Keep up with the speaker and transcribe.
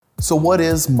So what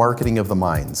is Marketing of the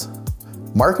Minds?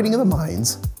 Marketing of the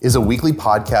Minds is a weekly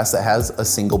podcast that has a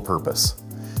single purpose: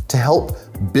 to help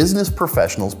business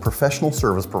professionals, professional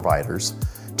service providers,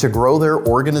 to grow their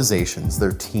organizations,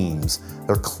 their teams,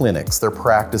 their clinics, their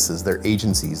practices, their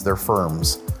agencies, their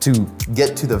firms, to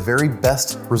get to the very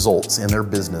best results in their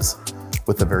business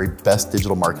with the very best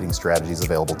digital marketing strategies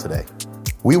available today.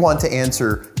 We want to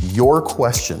answer your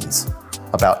questions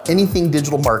about anything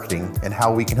digital marketing and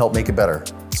how we can help make it better.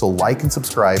 So like and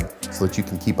subscribe so that you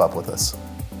can keep up with us.